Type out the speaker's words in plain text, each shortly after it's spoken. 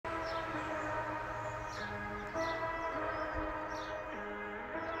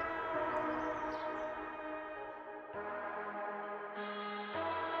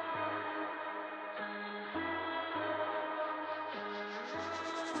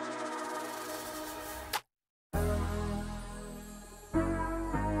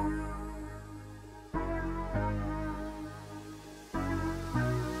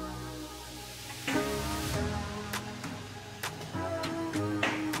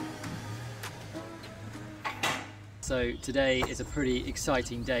So today is a pretty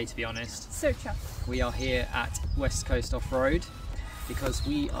exciting day, to be honest. So chuffed. We are here at West Coast Off-Road because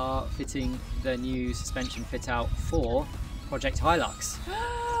we are fitting the new suspension fit out for Project Hilux.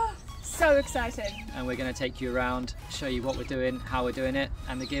 So exciting. And we're going to take you around, show you what we're doing, how we're doing it,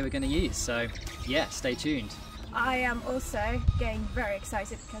 and the gear we're going to use. So yeah, stay tuned. I am also getting very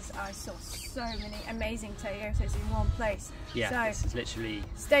excited because I saw so many amazing Toyotas in one place. Yeah, so this is literally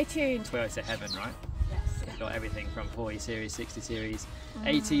stay tuned. Toyota heaven, right? Yes. We've got everything from 40 series, 60 series,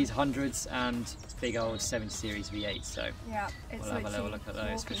 80s, 100s, and big old 70 series V8. So yeah, it's we'll have a little look at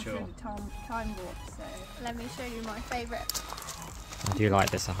those for sure. Time warp. So let me show you my favourite. I do like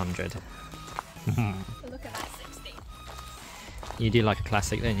this 100. Look at that 60. You do like a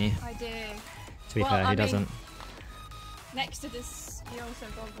classic, don't you? I do. To be fair, who doesn't? Next to this, you also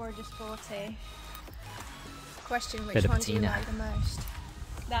got gorgeous 40. Question: which Bit of one do you patina. like the most?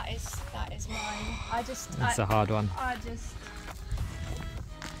 That is mine. It's a hard one. I just.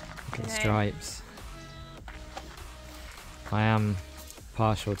 Look at the Okay. stripes. I am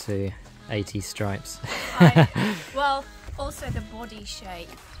partial to 80 stripes. Well, also the body shape.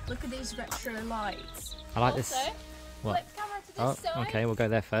 Look at these retro lights. I like this. What? Flip camera to this side. Okay, we'll go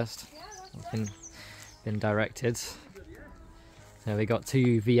there first. Yeah, Been directed. So we got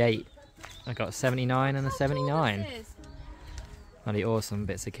two V8. I got a 79 and a 79. Bloody awesome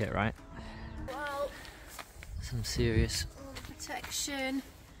bits of kit, right? Well, Some serious protection.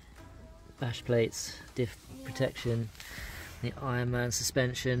 bash plates, diff protection, the Iron Man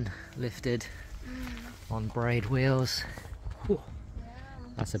suspension lifted on braid wheels. Whew.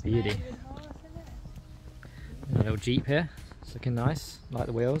 That's a beauty. A little Jeep here, it's looking nice. Like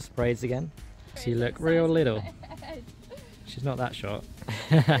the wheels, braids again. She look real little. She's not that short.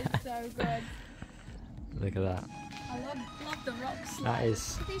 It's so good. Look at that. I love the rock slides. That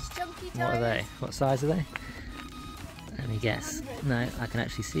is. Look at these chunky What are they? tires. What size are they? Let me guess. No, I can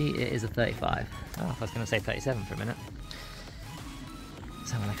actually see it is a 35. Oh, I was going to say 37 for a minute.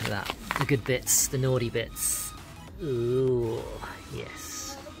 Let's have a look at that. The good bits, the naughty bits. Ooh,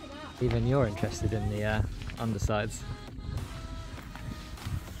 yes. Even you're interested in the undersides.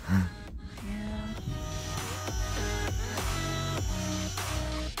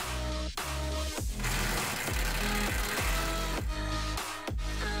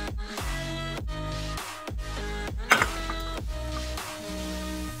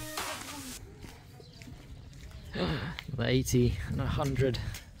 The 80 and 100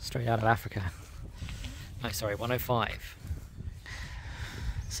 straight out of Africa. Oh, sorry, 105.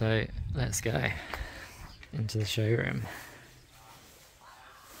 So let's go into the showroom.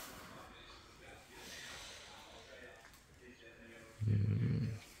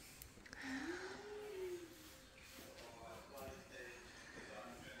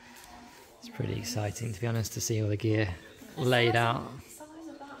 It's pretty exciting, to be honest, to see all the gear laid out.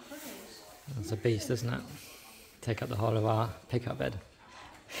 It's a beast, isn't it? Take up the whole of our pickup bed.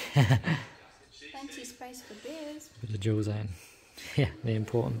 Plenty of space for beers. Bit of dual zone. Yeah, the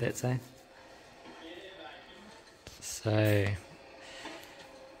important bits, eh? So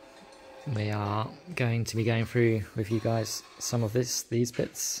we are going to be going through with you guys some of these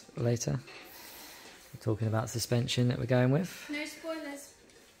bits later. We're talking about suspension that we're going with. No spoilers.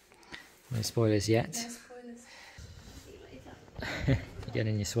 No spoilers yet. No spoilers. See you later. You're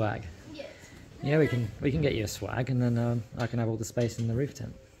getting your swag. Yes. Yeah, we can get you a swag, and then I can have all the space in the roof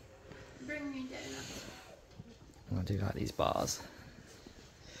tent. Bring me donuts. I do like these bars.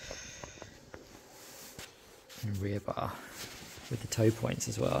 And rear bar with the toe points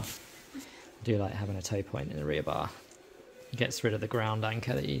as well. I do like having a toe point in the rear bar. It gets rid of the ground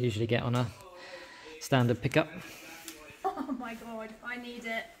anchor that you usually get on a standard pickup. Oh my god, I need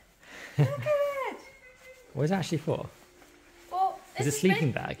it. Look at it. What is it actually for? Well, Is it a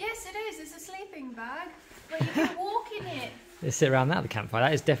sleeping bag? Yes, it is. It's a sleeping bag. But you can walk in it. Let's sit around that at the campfire.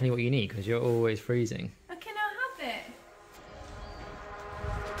 That is definitely what you need because you're always freezing. But can I have it?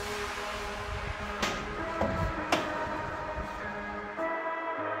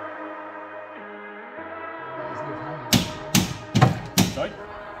 Sorry?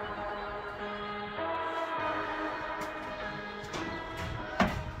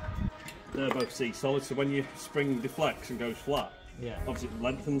 They're both C-solid, so when your spring deflects and goes flat, Yeah. obviously it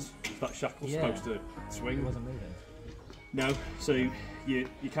lengthens. That shackle's Yeah. supposed to swing. It wasn't moving. No, so you're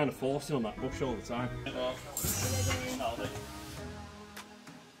kind of forcing on that bush all the time.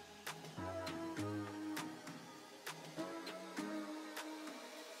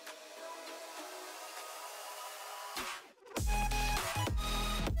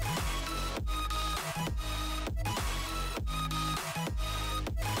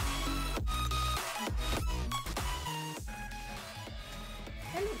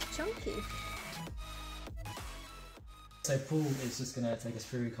 Thank you. So Paul is just going to take us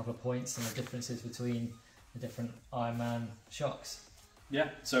through a couple of points and the differences between the different Ironman shocks. Yeah,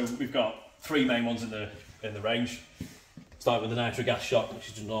 so we've got three main ones in the range. Starting with the nitro gas shock, which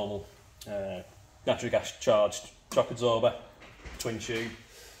is a normal nitro gas charged shock absorber, twin tube.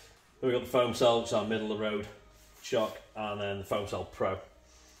 Then we've got the foam cell, which is our middle of the road shock, and then the foam cell pro.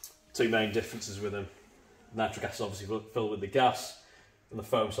 Two main differences with them. Nitro gas is obviously filled with the gas, and the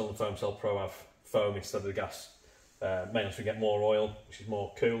foam cell and the foam cell pro have foam instead of the gas. Mainly to get more oil, which is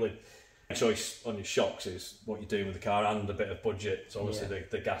more cooling. The choice on your shocks is what you're doing with the car and a bit of budget. So obviously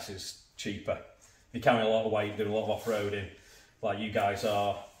the gas is cheaper. If you carry a lot of weight, doing a lot of off-roading, like you guys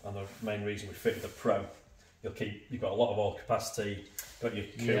are, and the main reason we fit the pro, you've got a lot of oil capacity, got your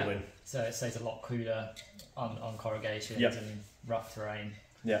cooling. Yeah. So it stays a lot cooler on corrugations and rough terrain.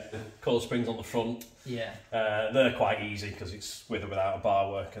 Yeah, the coil springs on the front. Yeah. They're quite easy because it's with or without a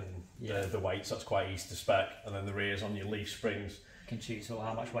bar work and the weight, so it's quite easy to spec. And then the rears on your leaf springs. You can choose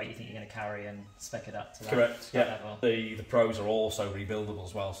how much weight you think you're going to carry and spec it up to that. Correct. That Yeah. level. The pros are also rebuildable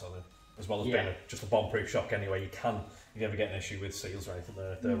as well, so as well as being just a bomb-proof shock anyway, if you ever get an issue with seals or anything,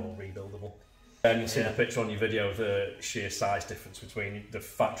 they're all rebuildable. And you'll see the picture on your video of the sheer size difference between the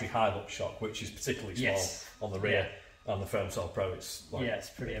factory Hilux shock, which is particularly small on the rear, and the foam cell pro. It's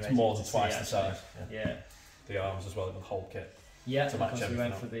pretty amazing. It's more than twice the size. Yeah. The arms as well, the whole kit. Yeah, to match because we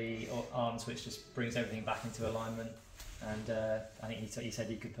went everything for the arms, which just brings everything back into alignment. And I think you said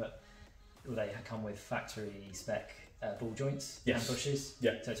you could put, they come with factory spec ball joints and bushes.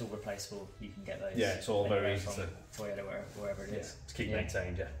 Yeah. So it's all replaceable. You can get those. Yeah, it's all very easy to Toyota wherever it is. To keep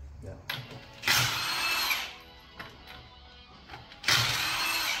maintained. Yeah.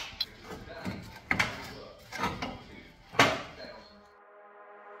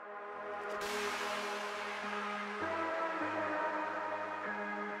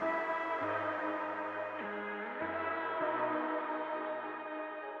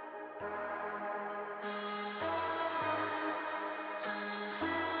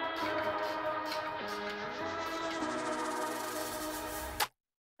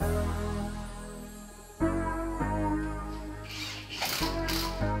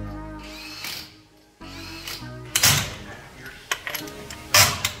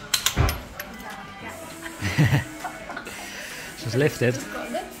 She's lifted.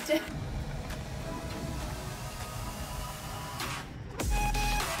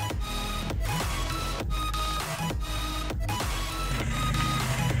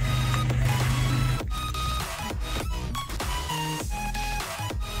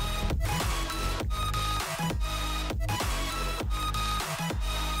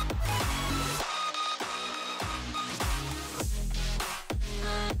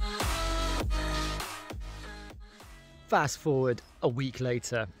 Fast forward a week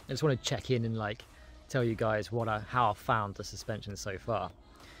later, I just want to check in and tell you guys how I found the suspension so far.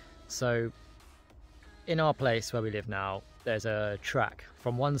 So in our place where we live now, there's a track.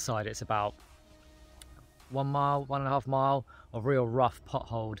 From one side it's about 1 mile, 1.5 mile of real rough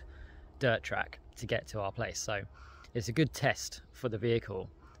potholed dirt track to get to our place. So it's a good test for the vehicle.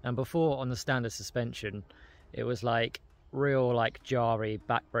 And before, on the standard suspension, it was real jarry,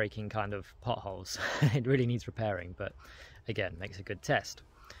 back-breaking kind of potholes. It really needs repairing, but again, makes a good test.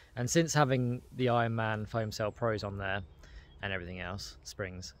 And since having the Ironman foam cell pros on there and everything else,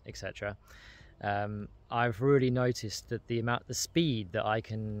 springs, etc., I've really noticed that the speed that I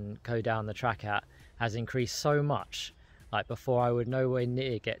can go down the track at has increased so much. Before, I would nowhere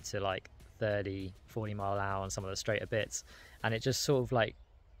near get to 30, 40 mile an hour on some of the straighter bits, and it just sort of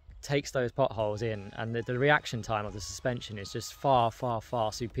takes those potholes in, and the reaction time of the suspension is just far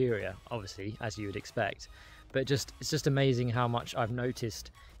superior, obviously, as you would expect. But it's just amazing how much I've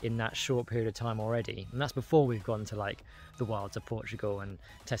noticed in that short period of time already. And that's before we've gone to the wilds of Portugal and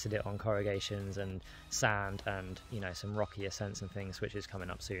tested it on corrugations and sand and some rocky ascents and things, which is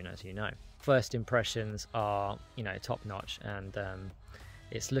coming up soon, as you know. First impressions are top notch, and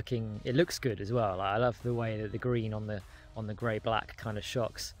it looks good as well. I love the way that the green on the grey black kind of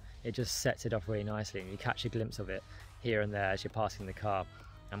shocks, it just sets it off really nicely, and you catch a glimpse of it here and there as you're passing the car.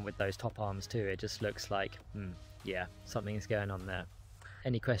 And with those top arms too, it just looks like, yeah, something's going on there.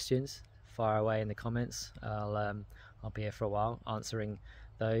 Any questions? Fire away in the comments. I'll be here for a while answering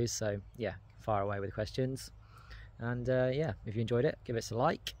those. So yeah, fire away with questions. And yeah, if you enjoyed it, give us a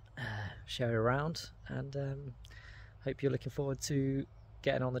like, share it around, and hope you're looking forward to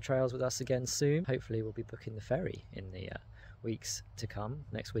getting on the trails with us again soon. Hopefully we'll be booking the ferry in the weeks to come,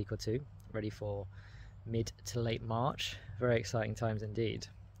 next week or two, ready for mid to late March. Very exciting times indeed.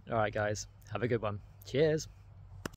 All right guys, have a good one. Cheers.